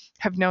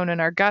have known in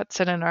our guts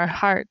and in our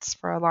hearts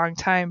for a long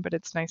time, but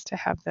it's nice to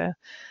have the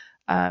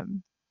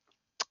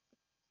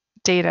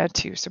data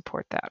to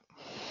support that.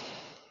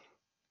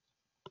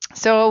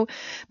 So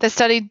the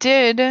study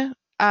did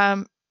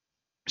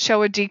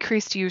show a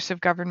decreased use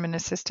of government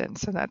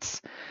assistance. So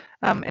that's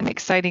an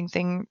exciting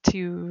thing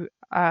to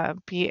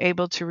be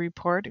able to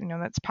report.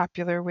 That's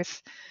popular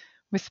with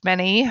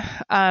many.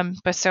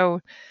 But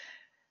so,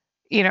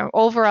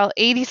 overall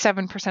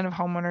 87% of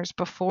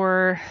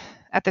homeowners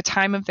at the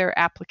time of their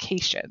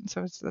application,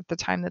 so it's at the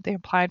time that they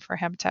applied for a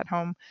Habitat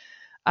home,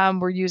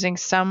 were using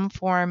some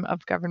form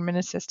of government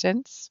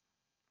assistance.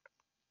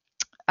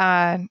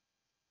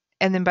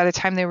 And then by the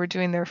time they were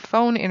doing their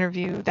phone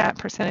interview, that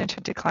percentage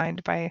had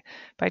declined by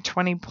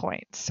 20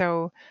 points.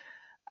 So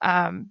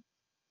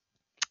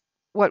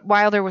what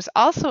Wilder was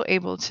also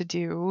able to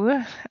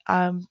do,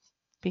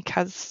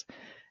 because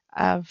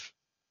of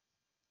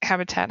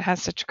Habitat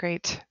has such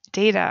great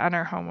data on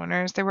our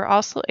homeowners, they were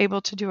also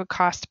able to do a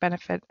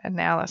cost-benefit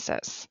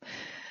analysis.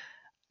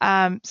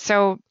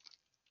 So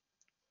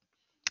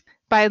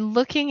by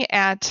looking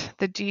at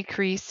the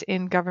decrease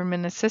in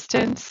government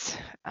assistance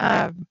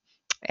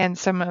and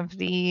some of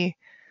the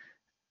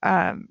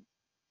all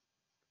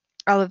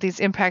of these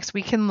impacts,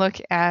 we can look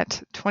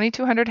at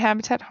 2,200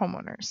 Habitat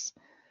homeowners.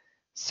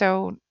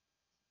 So,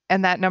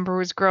 and that number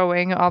was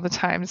growing all the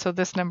time, so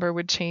this number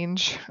would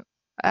change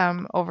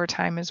over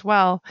time as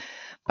well.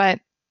 But,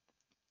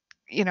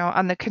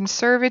 on the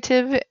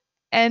conservative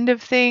end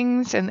of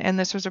things, and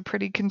this was a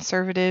pretty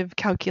conservative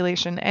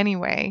calculation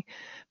anyway,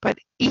 but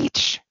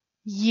each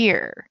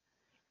year,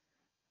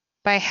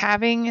 by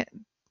having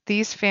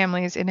these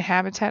families in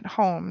Habitat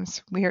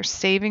homes, we are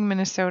saving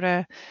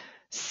Minnesota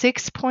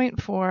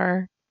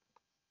 6.4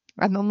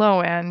 on the low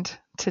end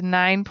to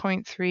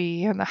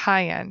 9.3 on the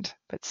high end,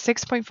 but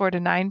 6.4 to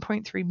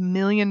 9.3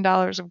 million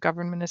dollars of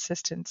government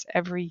assistance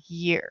every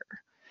year.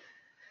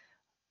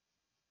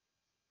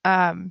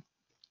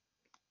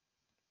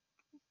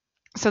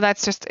 So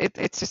that's just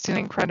it's just an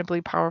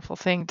incredibly powerful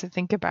thing to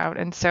think about.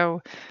 And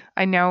so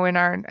I know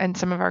in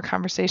some of our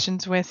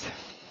conversations with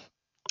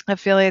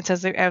affiliates,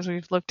 as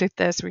we've looked at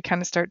this, we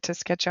kind of start to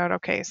sketch out,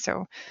 okay,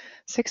 so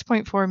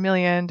 6.4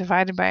 million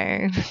divided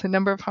by the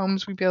number of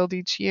homes we build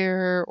each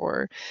year,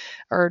 or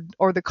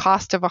the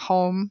cost of a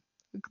home,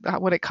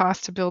 what it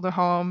costs to build a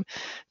home,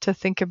 to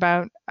think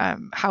about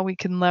how we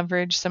can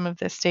leverage some of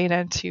this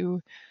data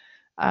to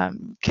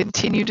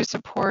continue to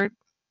support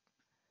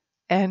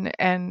and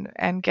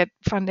get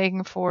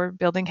funding for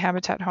building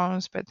Habitat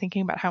homes, but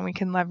thinking about how we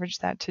can leverage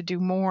that to do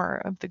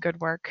more of the good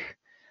work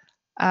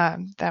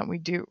that we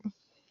do.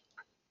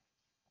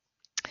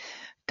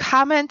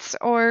 Comments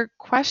or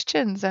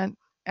questions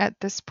at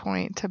this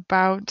point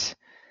about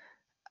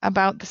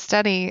the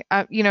study?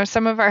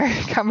 Some of our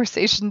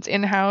conversations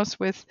in-house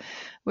with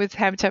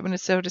Habitat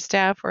Minnesota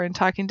staff or in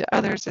talking to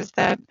others is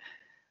that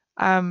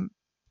I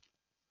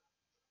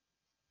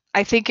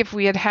think if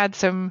we had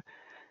some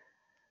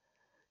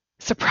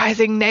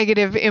surprising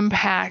negative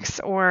impacts,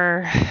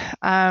 or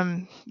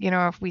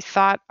if we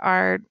thought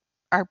our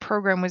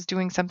program was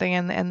doing something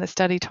and the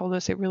study told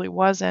us it really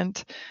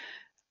wasn't,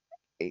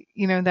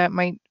 that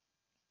might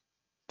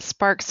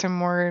spark some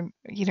more,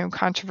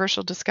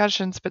 controversial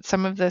discussions, but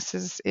some of this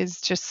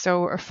is just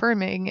so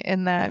affirming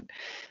in that,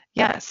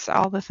 yes,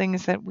 all the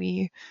things that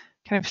we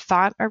kind of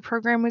thought our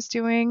program was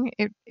doing,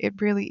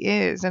 it really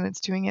is, and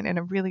it's doing it in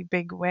a really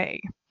big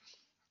way.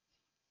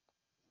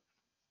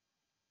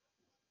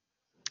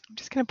 I'm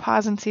just going to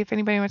pause and see if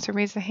anybody wants to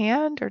raise a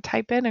hand or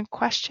type in a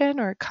question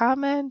or a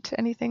comment,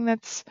 anything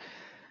that's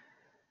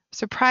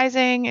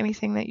surprising,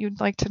 anything that you'd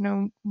like to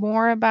know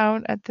more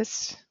about at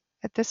this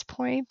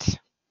point.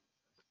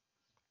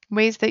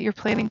 Ways that you're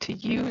planning to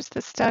use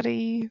the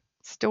study,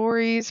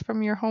 stories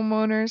from your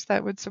homeowners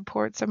that would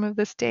support some of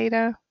this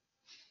data.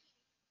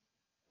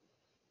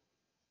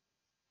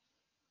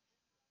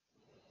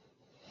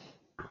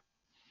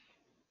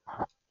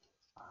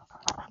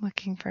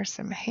 Looking for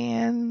some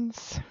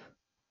hands.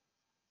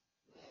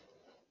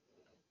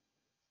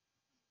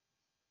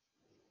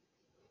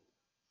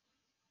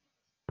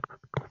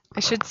 I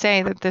should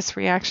say that this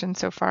reaction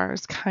so far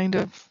is kind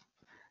of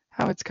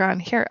how it's gone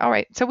here. All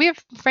right, so we have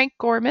Frank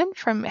Gorman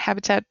from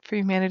Habitat for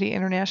Humanity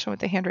International with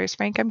the hand raised.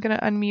 Frank, I'm going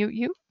to unmute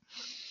you.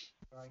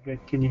 All right,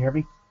 good. Can you hear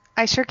me?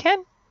 I sure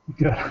can.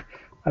 Good.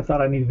 I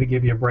thought I needed to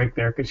give you a break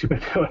there because you've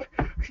been doing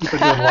a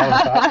lot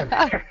of talking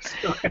there.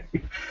 So,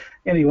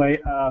 anyway,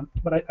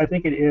 but I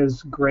think it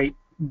is great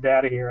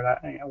data here,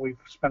 and we've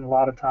spent a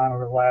lot of time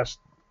over the last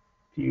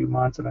few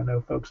months, and I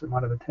know folks that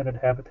might have attended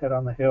Habitat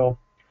on the Hill,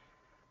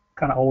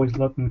 kind of always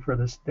looking for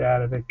this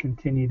data to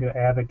continue to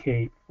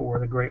advocate for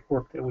the great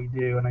work that we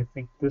do. And I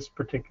think this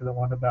particular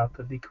one about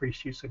the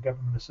decreased use of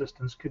government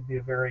assistance could be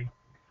a very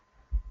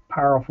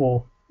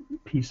powerful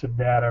piece of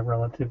data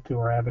relative to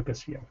our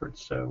advocacy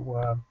efforts.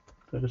 So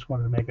I just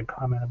wanted to make a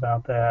comment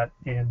about that.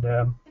 And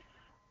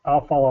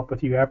I'll follow up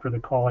with you after the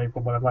call,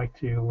 April, but I'd like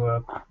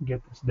to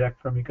get this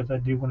deck from you because I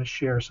do want to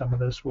share some of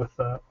this with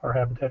our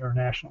Habitat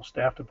International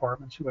staff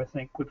departments who I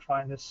think would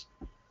find this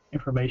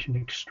information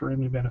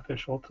extremely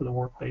beneficial to the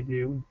work they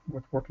do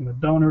with working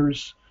with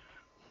donors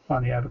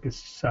on the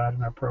advocacy side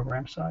and our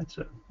program side.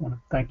 So I want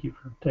to thank you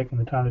for taking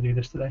the time to do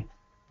this today.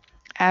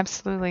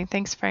 Absolutely.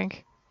 Thanks,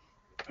 Frank.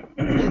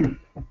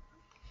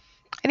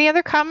 Any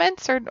other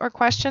comments or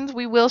questions?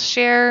 We will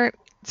share.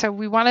 So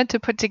we wanted to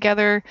put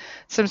together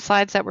some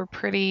slides that were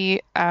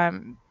pretty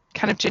kind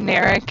of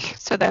generic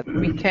so that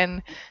we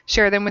can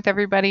share them with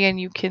everybody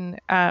and you can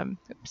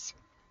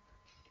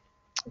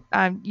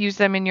use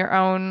them in your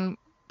own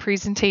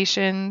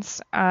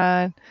presentations.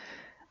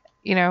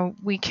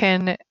 We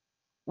can,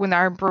 when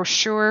our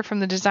brochure from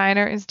the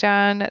designer is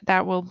done,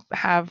 that will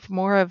have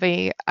more of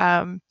a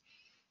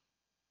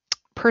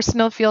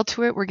personal feel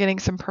to it. We're getting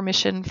some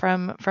permission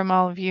from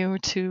all of you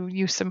to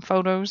use some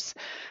photos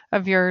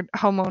of your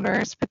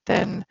homeowners, but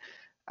then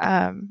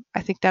I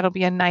think that'll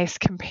be a nice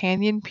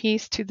companion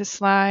piece to the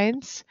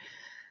slides.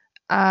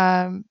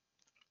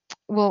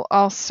 We'll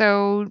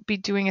also be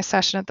doing a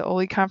session at the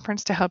OLI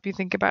conference to help you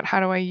think about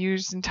how do I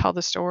use and tell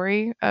the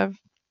story of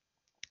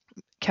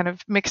kind of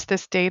mix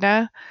this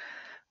data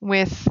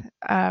with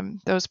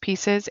those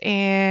pieces.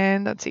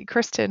 And let's see,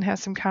 Kristen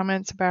has some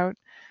comments about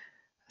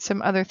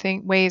some other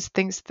ways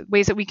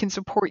that we can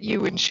support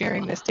you in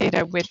sharing this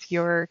data with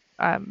your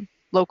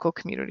local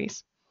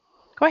communities.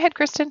 Go ahead,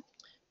 Kristen.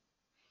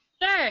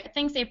 Sure.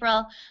 Thanks,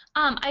 April.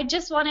 I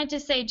just wanted to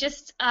say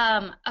just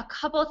a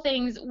couple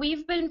things.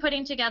 We've been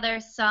putting together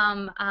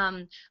some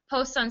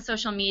posts on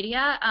social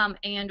media,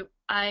 and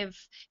I've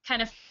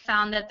kind of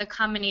found that the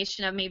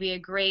combination of maybe a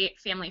great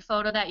family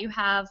photo that you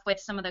have with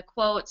some of the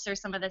quotes or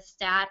some of the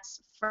stats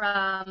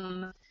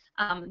from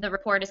the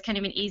report is kind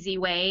of an easy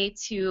way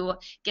to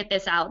get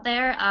this out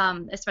there,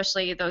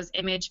 especially those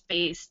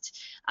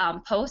image-based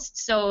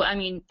posts. So, I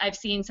mean, I've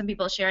seen some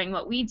people sharing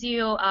what we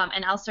do,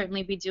 and I'll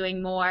certainly be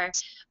doing more.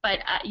 But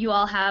you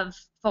all have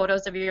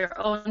photos of your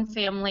own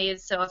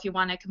families, so if you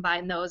want to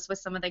combine those with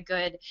some of the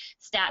good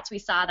stats we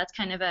saw, that's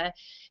kind of a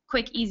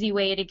quick, easy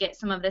way to get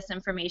some of this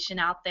information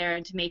out there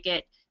and to make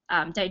it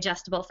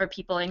digestible for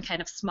people in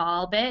kind of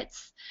small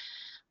bits.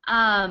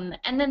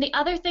 And then the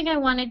other thing I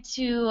wanted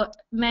to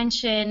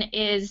mention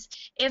is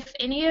if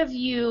any of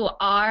you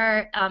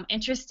are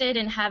interested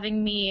in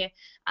having me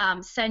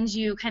send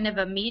you kind of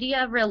a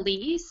media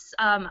release,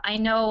 I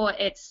know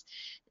it's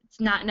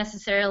not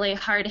necessarily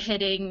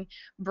hard-hitting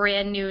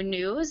brand new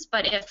news,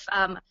 but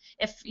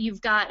if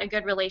you've got a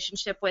good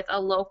relationship with a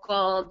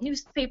local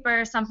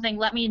newspaper or something,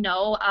 let me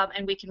know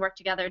and we can work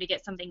together to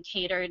get something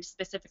catered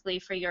specifically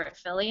for your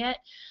affiliate.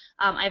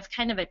 I have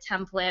kind of a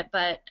template,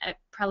 but it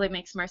probably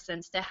makes more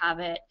sense to have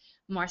it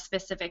more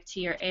specific to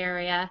your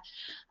area.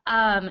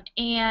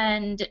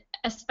 And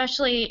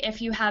especially if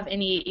you have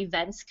any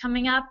events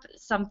coming up,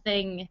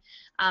 something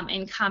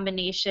in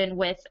combination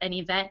with an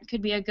event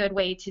could be a good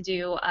way to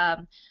do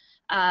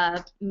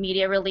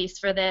media release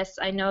for this.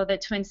 I know the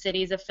Twin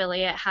Cities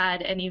affiliate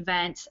had an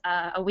event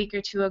a week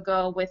or two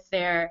ago with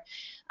their,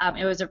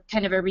 it was a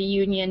kind of a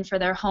reunion for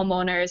their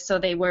homeowners, so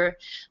they were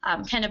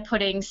kind of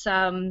putting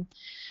some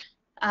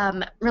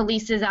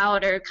releases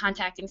out or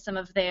contacting some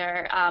of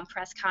their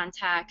press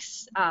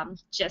contacts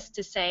just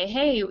to say,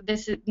 hey,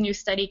 this new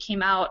study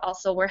came out,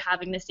 also we're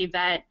having this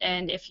event,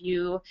 and if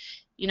you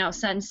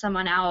send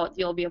someone out,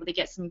 you'll be able to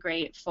get some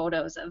great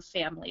photos of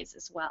families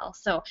as well.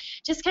 So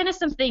just kind of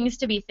some things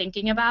to be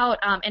thinking about.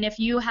 And if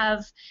you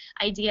have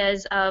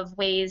ideas of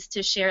ways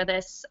to share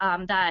this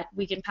that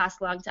we can pass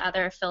along to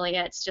other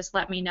affiliates, just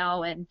let me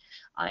know, and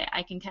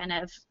I can kind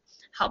of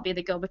help be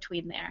the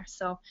go-between there.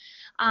 So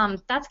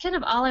that's kind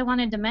of all I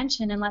wanted to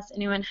mention, unless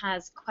anyone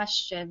has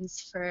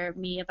questions for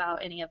me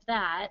about any of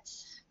that.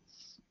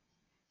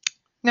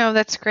 No,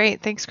 that's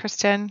great. Thanks,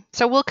 Kristen.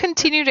 So we'll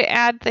continue to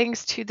add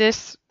things to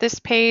this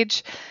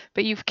page,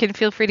 but you can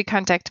feel free to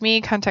contact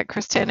me, contact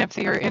Kristen if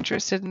you're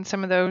interested in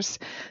some of those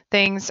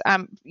things.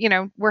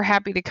 We're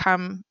happy to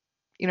come.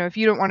 If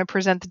you don't want to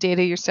present the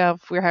data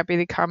yourself, we're happy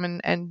to come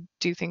and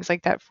do things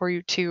like that for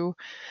you too.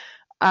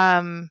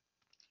 And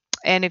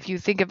if you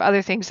think of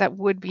other things that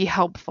would be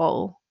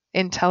helpful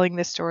in telling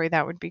this story,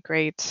 that would be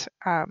great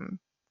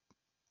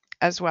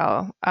as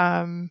well.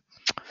 Any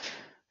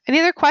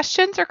other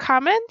questions or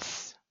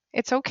comments?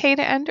 It's okay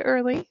to end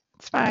early.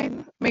 It's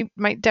fine.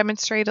 Might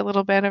demonstrate a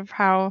little bit of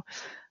how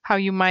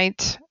you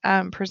might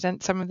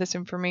present some of this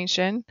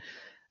information.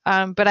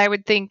 But I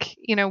would think,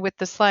 with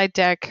the slide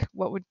deck,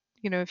 what would,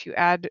 if you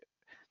add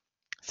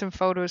some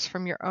photos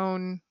from your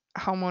own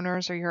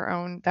homeowners or your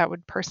own, that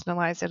would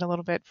personalize it a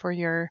little bit for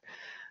your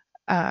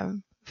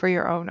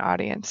own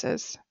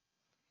audiences.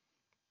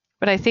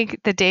 But I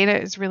think the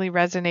data is really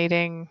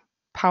resonating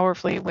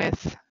powerfully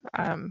with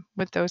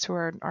those who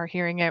are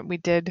hearing it. We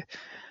did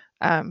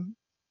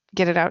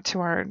get it out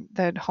to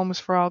the Homes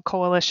for All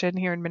coalition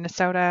here in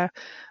Minnesota,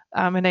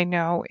 and I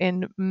know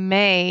in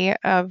May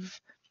of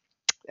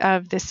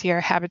this year,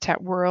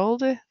 Habitat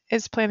World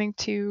is planning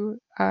to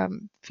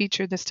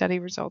feature the study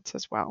results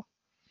as well.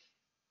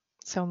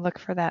 So look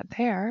for that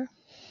there.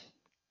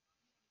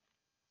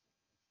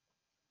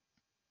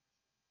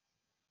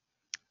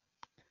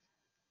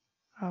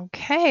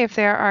 Okay, if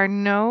there are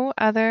no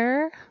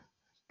other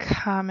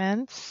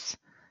comments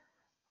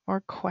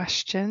or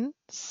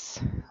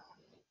questions,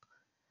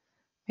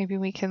 maybe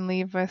we can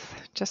leave with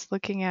just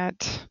looking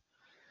at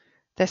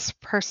this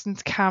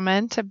person's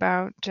comment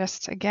about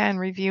just, again,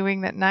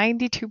 reviewing that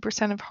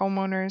 92% of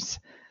homeowners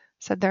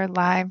said their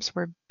lives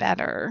were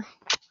better,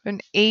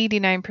 and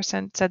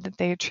 89% said that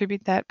they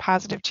attribute that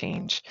positive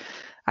change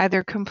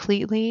either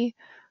completely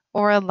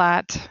or a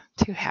lot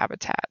to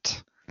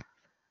Habitat.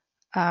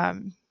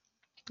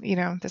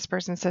 This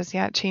person says,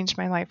 yeah, it changed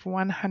my life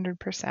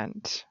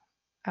 100%.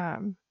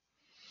 And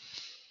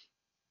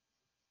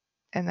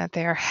that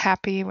they are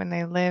happy when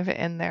they live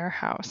in their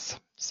house.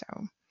 So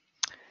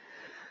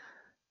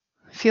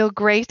feel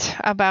great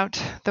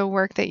about the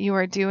work that you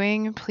are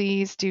doing.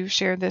 Please do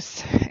share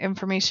this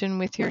information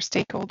with your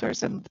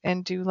stakeholders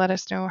and do let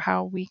us know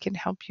how we can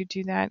help you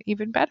do that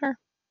even better.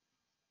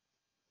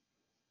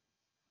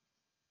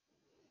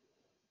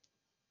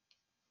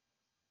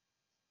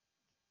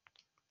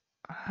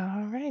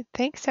 All right.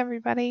 Thanks,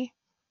 everybody.